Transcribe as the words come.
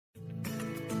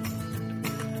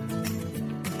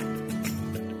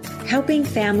helping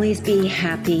families be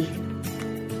happy.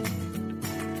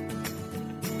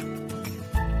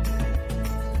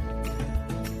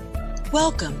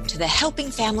 Welcome to the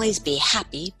Helping Families Be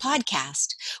Happy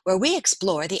podcast, where we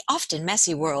explore the often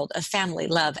messy world of family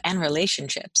love and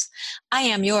relationships. I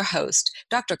am your host,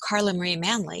 Dr. Carla Marie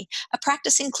Manley, a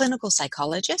practicing clinical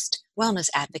psychologist, wellness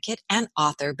advocate, and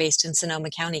author based in Sonoma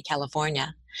County,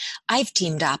 California. I've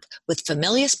teamed up with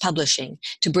Familius Publishing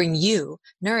to bring you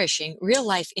nourishing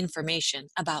real-life information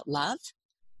about love,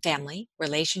 family,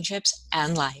 relationships,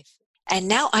 and life. And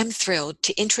now I'm thrilled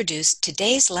to introduce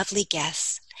today's lovely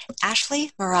guests,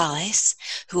 Ashley Morales,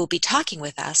 who will be talking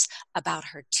with us about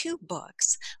her two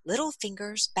books, Little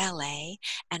Fingers Ballet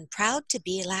and Proud to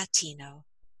be Latino,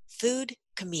 Food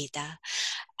Comida.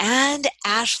 And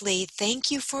Ashley, thank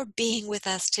you for being with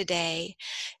us today.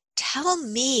 Tell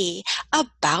me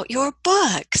about your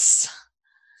books.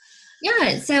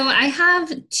 Yeah, so I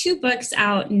have two books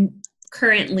out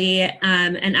currently,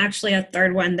 and actually a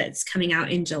third one that's coming out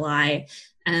in July.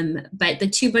 But the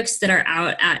two books that are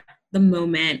out at the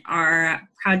moment are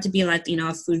Proud to be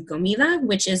Latino, Food Comida,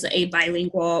 which is a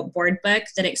bilingual board book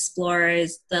that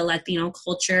explores the Latino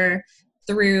culture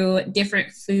through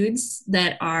different foods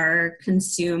that are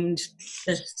consumed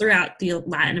throughout the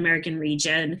Latin American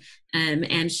region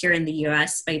and here in the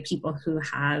U.S. by people who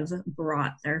have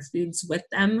brought their foods with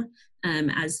them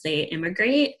as they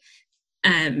immigrate.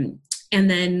 And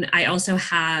then I also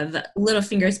have Little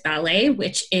Fingers Ballet,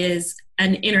 which is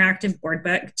an interactive board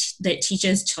book that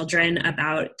teaches children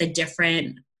about the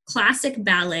different classic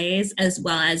ballets as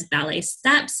well as ballet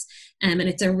steps. And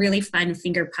it's a really fun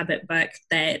finger puppet book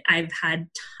that I've had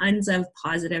tons of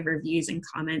positive reviews and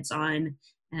comments on,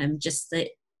 just the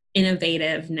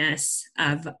innovativeness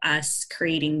of us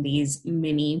creating these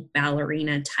mini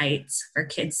ballerina tights for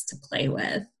kids to play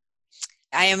with.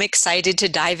 I am excited to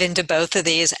dive into both of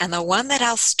these, and the one that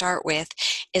I'll start with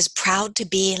is Proud to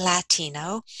be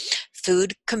Latino,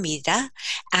 Food Comida.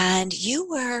 And you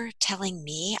were telling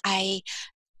me, I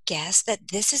guess, that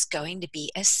this is going to be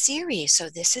a series. So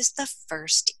this is the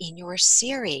first in your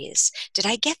series. Did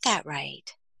I get that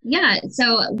right? Yeah,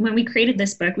 so when we created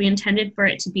this book, we intended for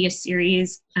it to be a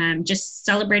series just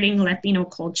celebrating Latino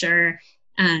culture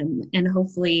and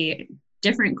hopefully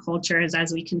different cultures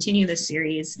as we continue this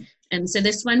series. And so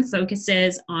this one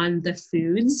focuses on the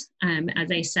foods,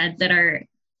 as I said, that are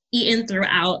eaten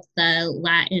throughout the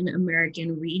Latin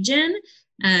American region.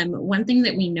 One thing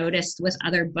that we noticed with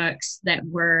other books that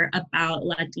were about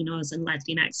Latinos and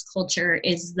Latinx culture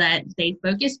is that they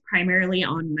focused primarily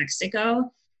on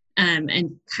Mexico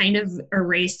and kind of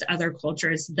erased other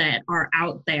cultures that are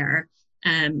out there.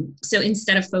 So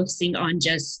instead of focusing on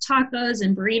just tacos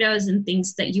and burritos and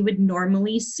things that you would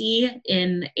normally see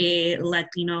in a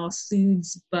Latino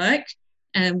foods book,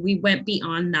 we went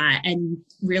beyond that and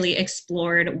really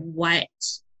explored what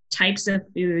types of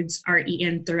foods are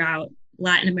eaten throughout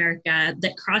Latin America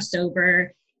that cross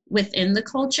over within the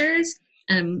cultures.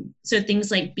 So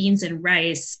things like beans and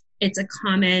rice, it's a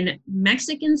common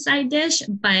Mexican side dish,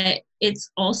 but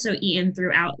it's also eaten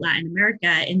throughout Latin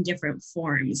America in different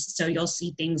forms. So you'll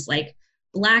see things like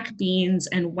black beans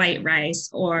and white rice,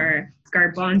 or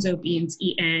garbanzo beans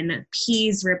eaten,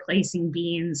 peas replacing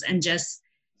beans, and just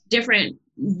different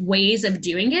ways of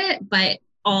doing it. But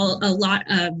a lot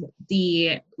of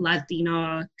the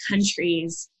Latino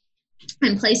countries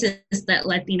and places that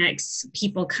Latinx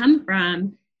people come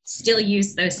from still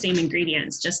use those same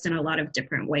ingredients, just in a lot of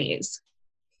different ways.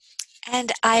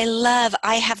 And I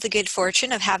have the good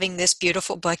fortune of having this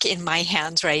beautiful book in my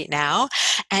hands right now,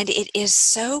 and it is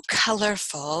so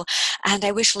colorful, and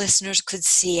I wish listeners could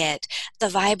see it. The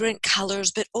vibrant colors,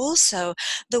 but also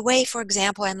the way, for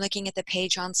example, I'm looking at the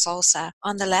page on salsa.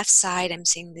 On the left side, I'm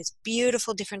seeing these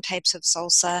beautiful different types of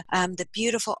salsa, the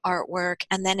beautiful artwork,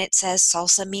 and then it says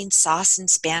salsa means sauce in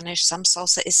Spanish. Some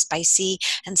salsa is spicy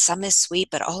and some is sweet,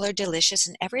 but all are delicious,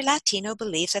 and every Latino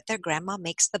believes that their grandma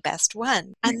makes the best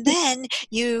one. And then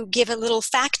you give a little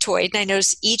factoid, and I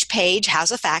notice each page has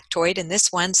a factoid, and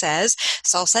this one says,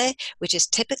 salsa, which is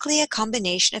typically a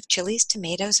combination of chilies,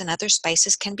 tomatoes, and other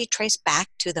spices, can be traced back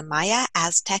to the Maya,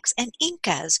 Aztecs, and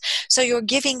Incas. So you're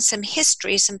giving some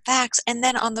history, some facts, and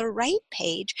then on the right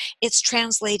page, it's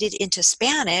translated into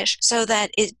Spanish so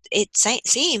that it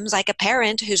seems like a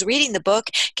parent who's reading the book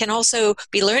can also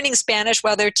be learning Spanish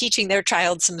while they're teaching their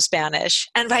child some Spanish,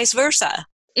 and vice versa.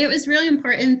 It was really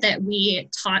important that we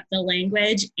taught the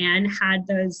language and had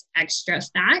those extra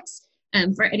facts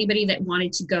for anybody that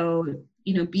wanted to go,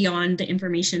 beyond the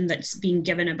information that's being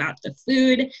given about the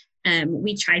food.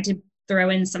 We tried to throw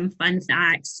in some fun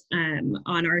facts.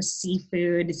 On our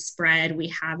seafood spread,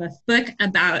 we have a book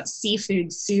about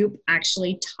seafood soup,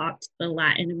 actually topped the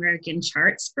Latin American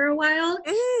charts for a while.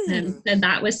 So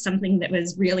that was something that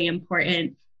was really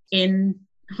important in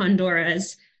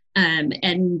Honduras,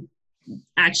 and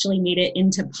actually made it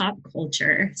into pop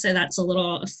culture. So that's a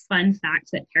little fun fact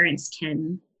that parents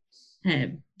can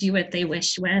do what they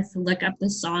wish with, look up the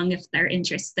song if they're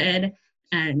interested,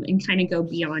 and kind of go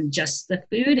beyond just the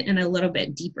food and a little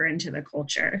bit deeper into the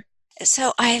culture.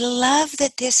 So I love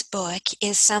that this book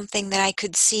is something that I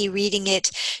could see reading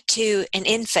it to an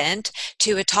infant,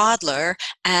 to a toddler,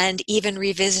 and even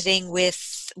revisiting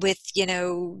with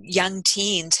young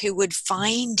teens who would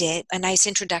find it a nice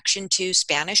introduction to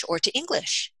Spanish or to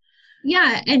English.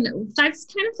 Yeah, and that's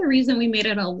kind of the reason we made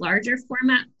it a larger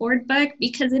format board book,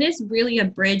 because it is really a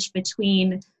bridge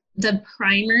between the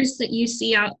primers that you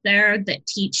see out there that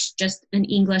teach just an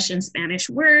English and Spanish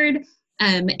word,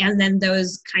 and then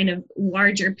those kind of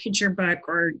larger picture book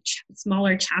or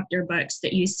smaller chapter books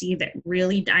that you see that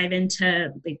really dive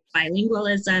into like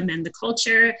bilingualism and the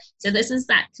culture. So this is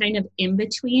that kind of in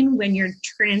between when you're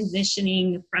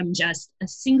transitioning from just a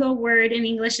single word in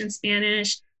English and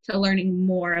Spanish to learning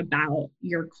more about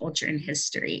your culture and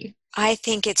history. I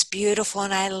think it's beautiful,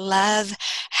 and I love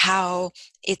how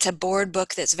it's a board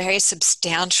book that's very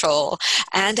substantial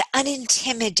and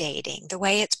unintimidating. The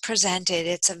way it's presented,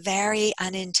 it's a very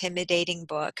unintimidating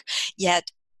book,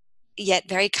 yet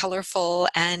very colorful,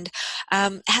 and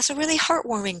has a really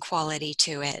heartwarming quality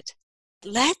to it.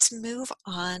 Let's move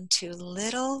on to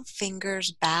Little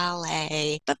Fingers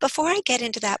Ballet. But before I get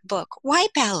into that book, why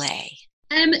ballet?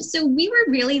 So we were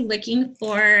really looking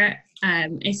for,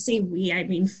 I say we, I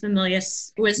mean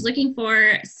Familius was looking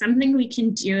for something we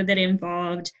can do that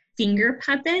involved finger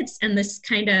puppets and this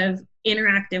kind of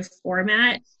interactive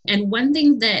format. And one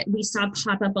thing that we saw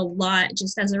pop up a lot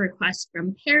just as a request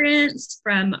from parents,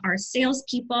 from our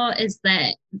salespeople, is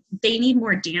that they need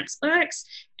more dance books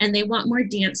and they want more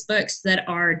dance books that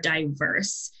are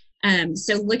diverse.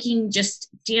 So looking just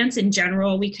dance in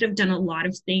general, we could have done a lot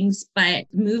of things, but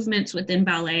movements within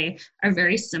ballet are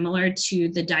very similar to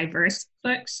the diverse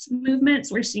books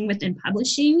movements we're seeing within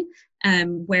publishing,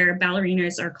 where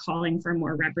ballerinas are calling for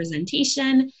more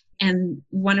representation. And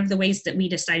one of the ways that we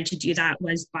decided to do that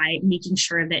was by making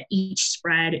sure that each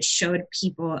spread showed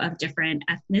people of different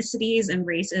ethnicities and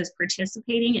races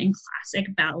participating in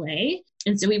classic ballet.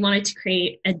 And so we wanted to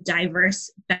create a diverse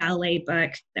ballet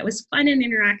book that was fun and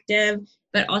interactive,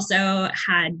 but also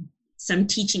had some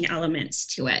teaching elements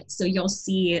to it. So you'll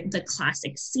see the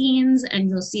classic scenes and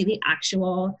you'll see the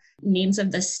actual names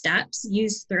of the steps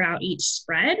used throughout each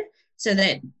spread, so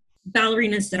that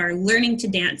ballerinas that are learning to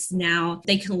dance now,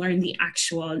 they can learn the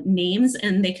actual names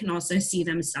and they can also see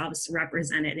themselves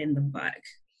represented in the book.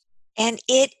 And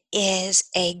it is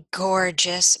a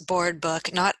gorgeous board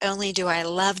book. Not only do I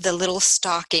love the little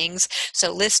stockings,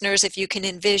 so listeners, if you can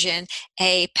envision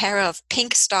a pair of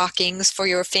pink stockings for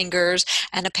your fingers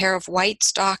and a pair of white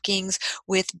stockings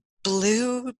with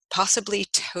blue, possibly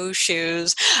toe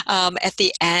shoes at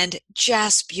the end,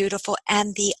 just beautiful.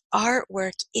 And the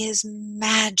artwork is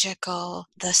magical.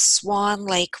 The Swan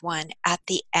Lake one at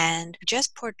the end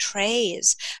just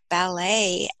portrays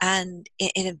ballet and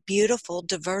in a beautiful,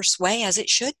 diverse way, as it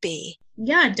should be.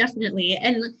 Yeah, definitely.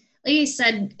 And like I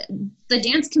said, the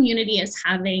dance community is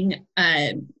having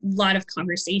a lot of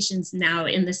conversations now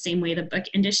in the same way the book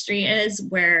industry is,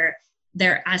 where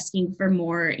they're asking for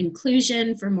more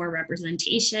inclusion, for more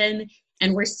representation,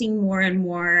 and we're seeing more and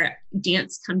more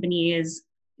dance companies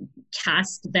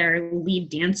cast their lead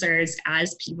dancers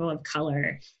as people of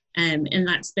color. And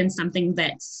that's been something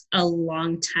that's a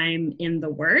long time in the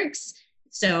works.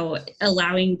 So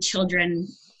allowing children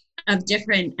of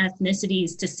different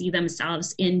ethnicities to see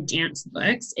themselves in dance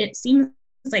books, it seems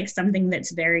like something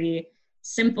that's very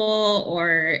simple,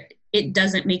 or it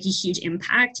doesn't make a huge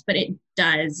impact, but it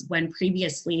does, when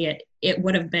previously it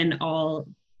would have been all,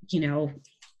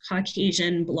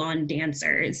 Caucasian blonde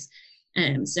dancers.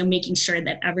 So making sure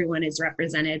that everyone is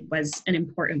represented was an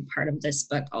important part of this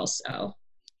book also.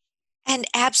 And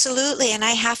absolutely, and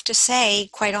I have to say,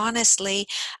 quite honestly,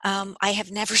 I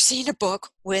have never seen a book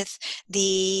with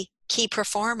the key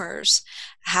performers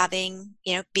having,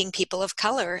 being people of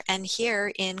color. And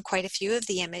here in quite a few of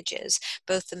the images,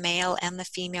 both the male and the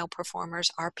female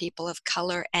performers are people of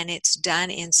color, and it's done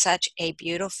in such a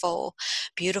beautiful,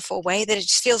 beautiful way that it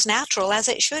just feels natural, as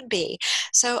it should be.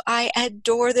 So I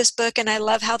adore this book, and I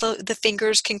love how the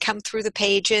fingers can come through the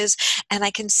pages, and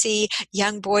I can see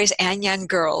young boys and young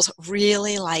girls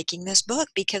really liking this book,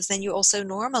 because then you also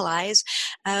normalize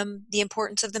the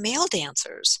importance of the male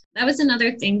dancers. That was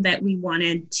another thing that we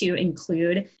wanted to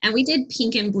include. And we did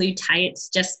pink and blue tights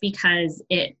just because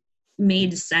it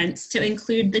made sense to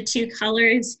include the two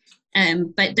colors,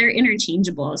 but they're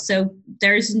interchangeable. So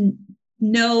there's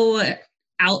no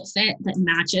outfit that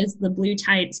matches the blue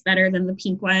tights better than the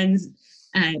pink ones.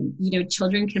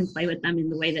 Children can play with them in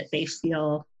the way that they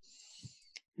feel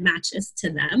matches to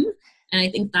them. And I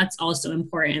think that's also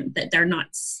important, that they're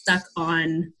not stuck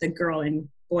on the girl and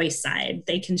boy side.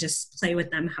 They can just play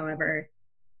with them however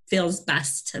feels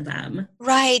best to them.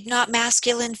 Right, not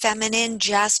masculine, feminine,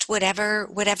 just whatever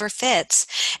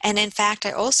fits. And in fact,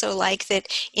 I also like that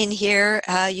in here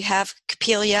you have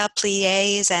Capilla,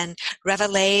 Plies, and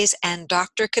Reveles, and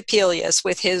Dr. Capilius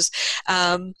with his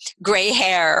gray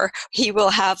hair. He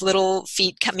will have little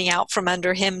feet coming out from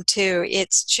under him too.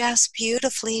 It's just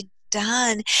beautifully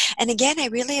done. And again, I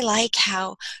really like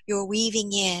how you're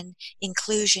weaving in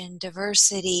inclusion,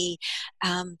 diversity,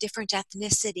 different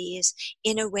ethnicities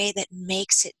in a way that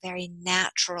makes it very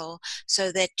natural,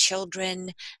 so that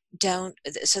children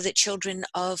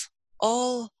of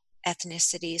all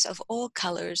ethnicities, of all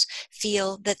colors,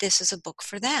 feel that this is a book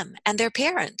for them, and their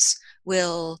parents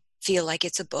will feel like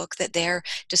it's a book that they're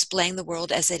displaying the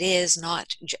world as it is,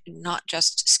 not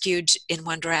just skewed in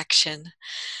one direction.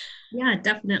 Yeah,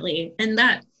 definitely. And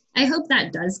that, I hope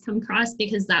that does come across,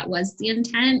 because that was the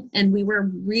intent. And we were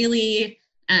really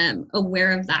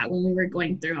aware of that when we were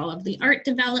going through all of the art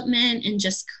development and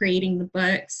just creating the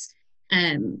books.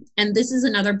 And this is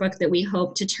another book that we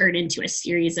hope to turn into a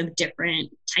series of different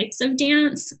types of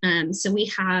dance. So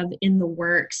we have in the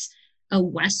works a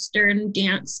Western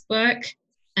dance book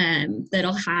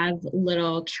that'll have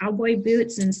little cowboy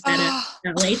boots instead of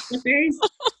ballet slippers.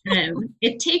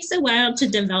 It takes a while to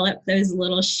develop those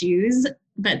little shoes,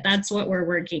 but that's what we're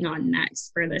working on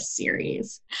next for this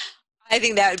series. I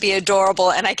think that would be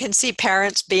adorable, and I can see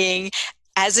parents being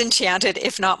as enchanted,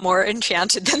 if not more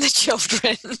enchanted, than the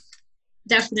children.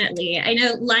 Definitely. I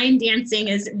know line dancing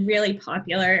is really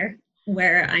popular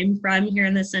where I'm from here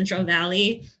in the Central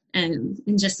Valley, and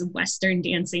just Western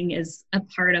dancing is a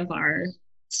part of our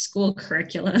school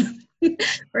curriculum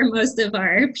for most of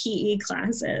our PE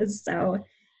classes. So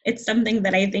it's something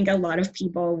that I think a lot of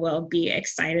people will be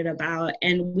excited about.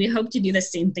 And we hope to do the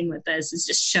same thing with this, is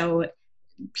just show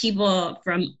people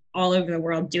from all over the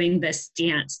world doing this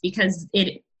dance, because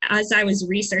as I was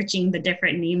researching the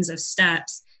different names of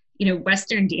steps,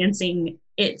 Western dancing,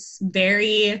 it's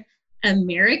very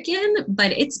American,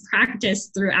 but it's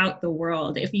practiced throughout the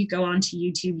world. If you go onto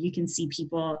YouTube, you can see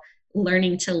people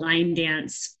learning to line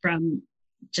dance from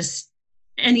just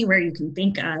anywhere you can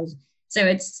think of. So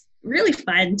it's really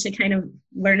fun to kind of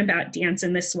learn about dance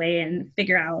in this way and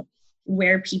figure out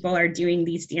where people are doing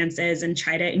these dances and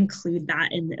try to include that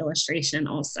in the illustration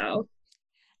also.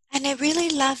 And I really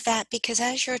love that, because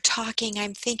as you're talking,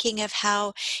 I'm thinking of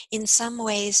how, in some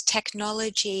ways,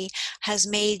 technology has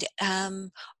made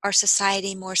our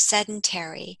society more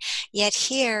sedentary. Yet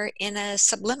here, in a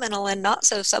subliminal and not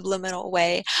so subliminal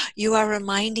way, you are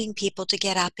reminding people to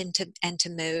get up and to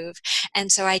move.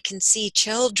 And so I can see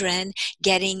children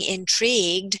getting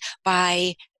intrigued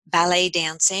by ballet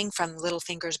dancing from Little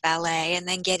Fingers Ballet, and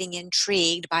then getting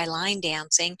intrigued by line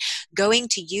dancing, going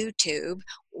to YouTube,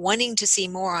 wanting to see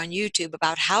more on YouTube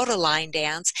about how to line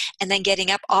dance, and then getting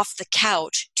up off the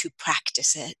couch to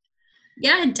practice it.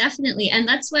 Yeah, definitely. And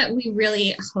that's what we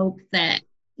really hope, that,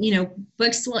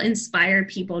 books will inspire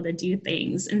people to do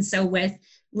things. And so with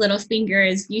Little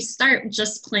Fingers, you start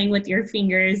just playing with your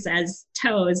fingers as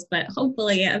toes, but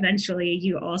hopefully eventually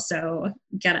you also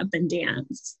get up and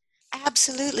dance.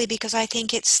 Absolutely, because I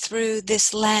think it's through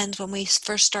this lens, when we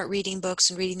first start reading books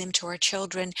and reading them to our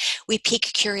children, we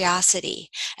pique curiosity,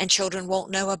 and children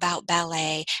won't know about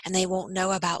ballet and they won't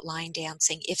know about line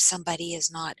dancing if somebody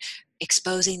is not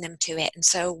exposing them to it. And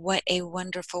so what a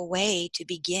wonderful way to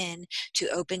begin to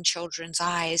open children's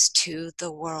eyes to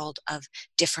the world of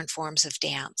different forms of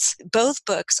dance. Both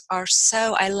books are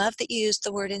I love that you used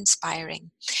the word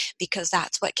inspiring, because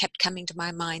that's what kept coming to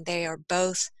my mind. They are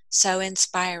both so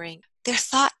inspiring. They're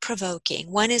thought-provoking.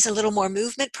 One is a little more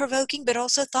movement-provoking, but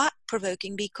also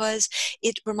thought-provoking because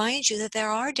it reminds you that there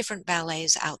are different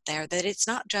ballets out there, that it's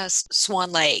not just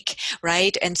Swan Lake,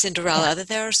 right, and Cinderella, that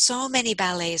there are so many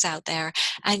ballets out there.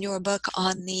 And your book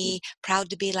on the Proud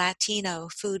to be Latino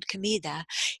food comida,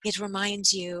 it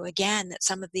reminds you again that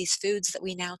some of these foods that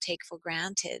we now take for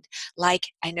granted, like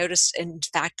I noticed in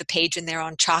fact the page in there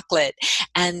on chocolate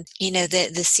and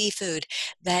the seafood,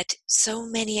 that so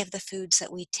many of the foods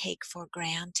that we take for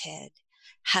granted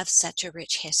have such a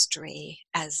rich history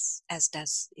as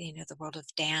does the world of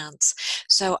dance.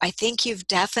 So I think you've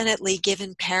definitely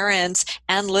given parents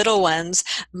and little ones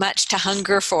much to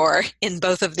hunger for in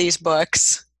both of these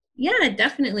books. Yeah,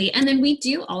 definitely. And then we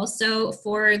do also,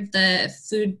 for the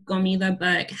Food Comida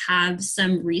book, have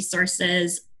some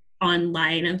resources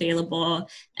online available.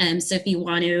 So if you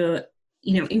want to,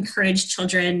 encourage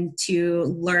children to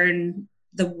learn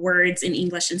the words in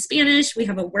English and Spanish, we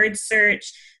have a word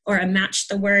search or a match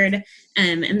the word.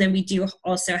 And then we do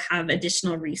also have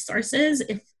additional resources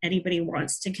if anybody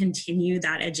wants to continue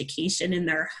that education in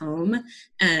their home.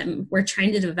 We're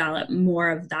trying to develop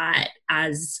more of that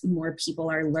as more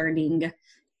people are learning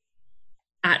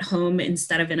at home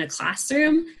instead of in a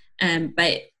classroom.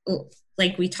 But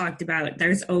like we talked about,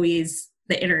 there's always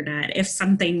the internet. If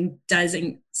something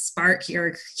doesn't spark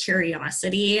your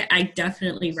curiosity, I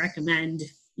definitely recommend,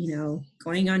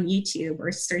 going on YouTube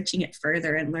or searching it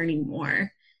further and learning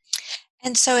more.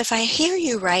 And so if I hear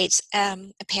you right, a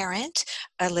parent,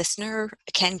 a listener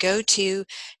can go to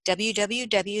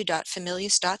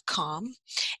www.familius.com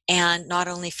and not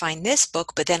only find this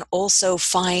book, but then also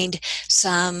find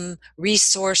some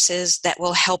resources that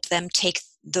will help them take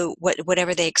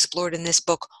whatever they explored in this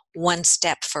book one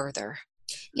step further.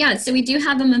 Yeah, so we do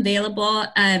have them available.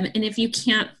 And if you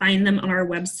can't find them on our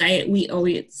website, we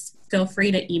always feel free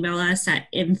to email us at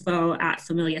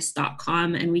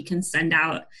info@familius.com, and we can send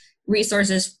out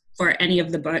resources for any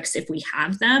of the books if we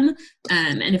have them.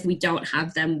 And if we don't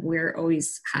have them, we're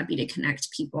always happy to connect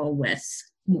people with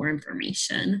more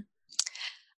information.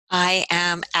 I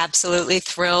am absolutely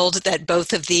thrilled that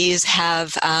both of these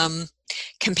have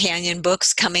companion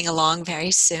books coming along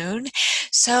very soon.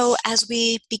 So as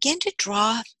we begin to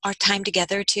draw our time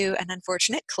together to an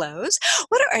unfortunate close,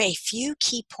 what are a few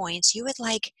key points you would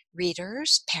like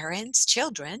readers, parents,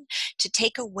 children to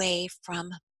take away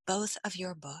from both of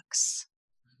your books?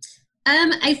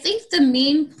 I think the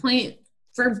main point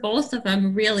for both of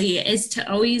them really is to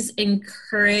always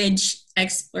encourage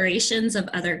explorations of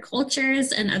other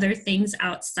cultures and other things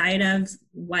outside of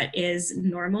what is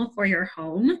normal for your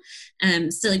home.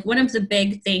 So like one of the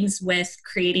big things with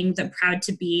creating the Proud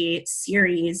to Be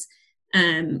series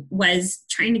was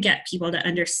trying to get people to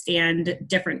understand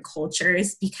different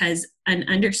cultures, because an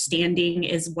understanding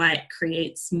is what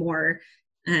creates more,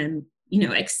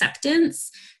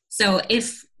 acceptance. So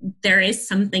if there is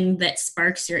something that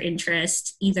sparks your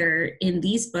interest, either in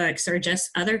these books or just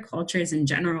other cultures in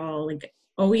general, like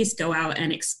always go out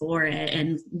and explore it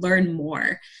and learn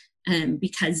more.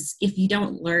 Because if you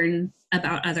don't learn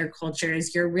about other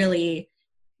cultures, you're really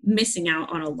missing out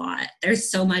on a lot.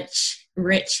 There's so much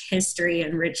rich history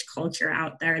and rich culture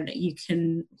out there that you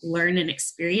can learn and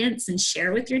experience and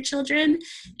share with your children.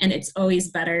 And it's always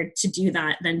better to do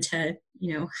that than to,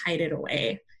 hide it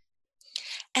away.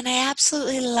 And I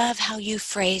absolutely love how you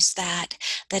phrase that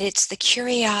it's the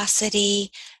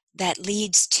curiosity that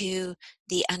leads to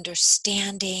the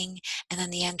understanding, and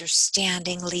then the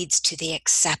understanding leads to the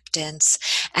acceptance.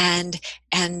 And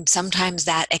sometimes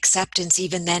that acceptance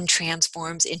even then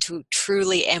transforms into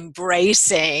truly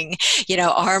embracing,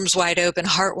 arms wide open,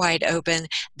 heart wide open,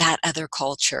 that other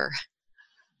culture.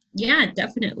 Yeah,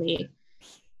 definitely.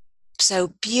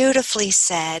 So beautifully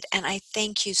said, and I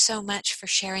thank you so much for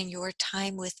sharing your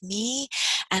time with me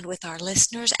and with our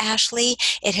listeners, Ashley.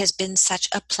 It has been such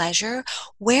a pleasure.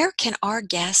 Where can our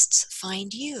guests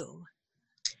find you?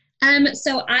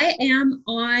 So I am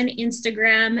on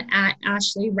Instagram at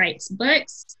Ashley Writes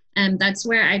Books. That's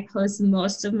where I post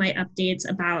most of my updates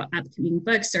about upcoming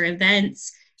books or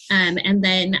events. And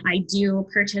then I do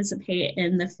participate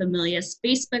in the Familius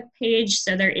Facebook page.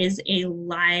 So there is a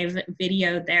live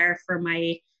video there for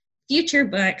my future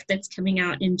book that's coming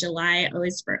out in July, O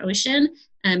is for Ocean.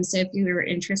 So if you were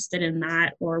interested in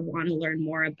that or want to learn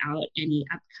more about any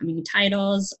upcoming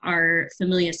titles, our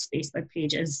Familius Facebook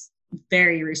page is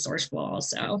very resourceful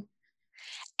also.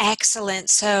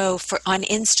 Excellent. So on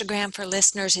Instagram for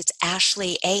listeners, it's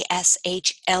Ashley, Ashley,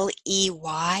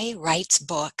 Writes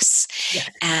Books. Yes.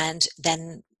 And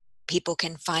then people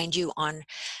can find you on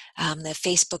the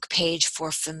Facebook page for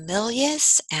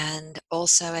Familius, and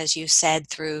also, as you said,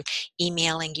 through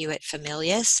emailing you at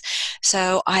Familius.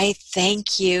 So I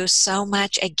thank you so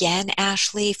much again,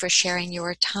 Ashley, for sharing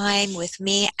your time with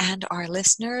me and our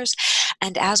listeners.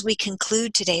 And as we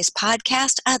conclude today's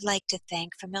podcast, I'd like to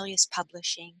thank Familius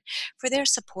Publishing for their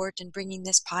support in bringing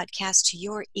this podcast to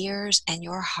your ears and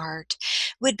your heart.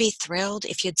 We'd be thrilled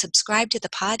if you'd subscribe to the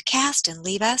podcast and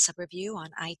leave us a review on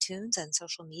iTunes and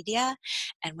social media.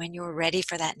 And when you're ready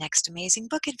for that next amazing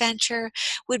book adventure,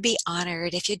 we'd be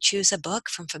honored if you'd choose a book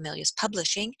from Familius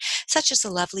Publishing, such as the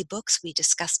lovely books we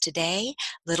discussed today,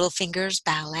 Little Fingers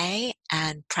Ballet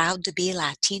and Proud to be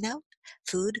Latino,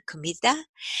 Food, Comida.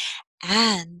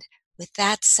 And with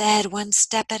that said, one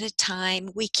step at a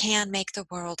time, we can make the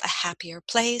world a happier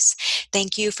place.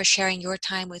 Thank you for sharing your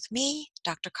time with me,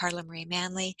 Dr. Carla Marie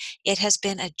Manley. It has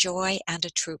been a joy and a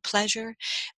true pleasure.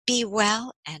 Be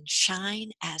well and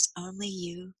shine as only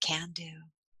you can do.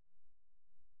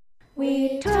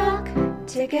 We talk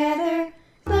together,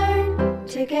 learn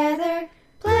together,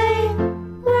 play,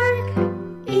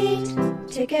 work, eat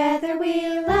together.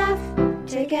 We laugh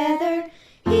together.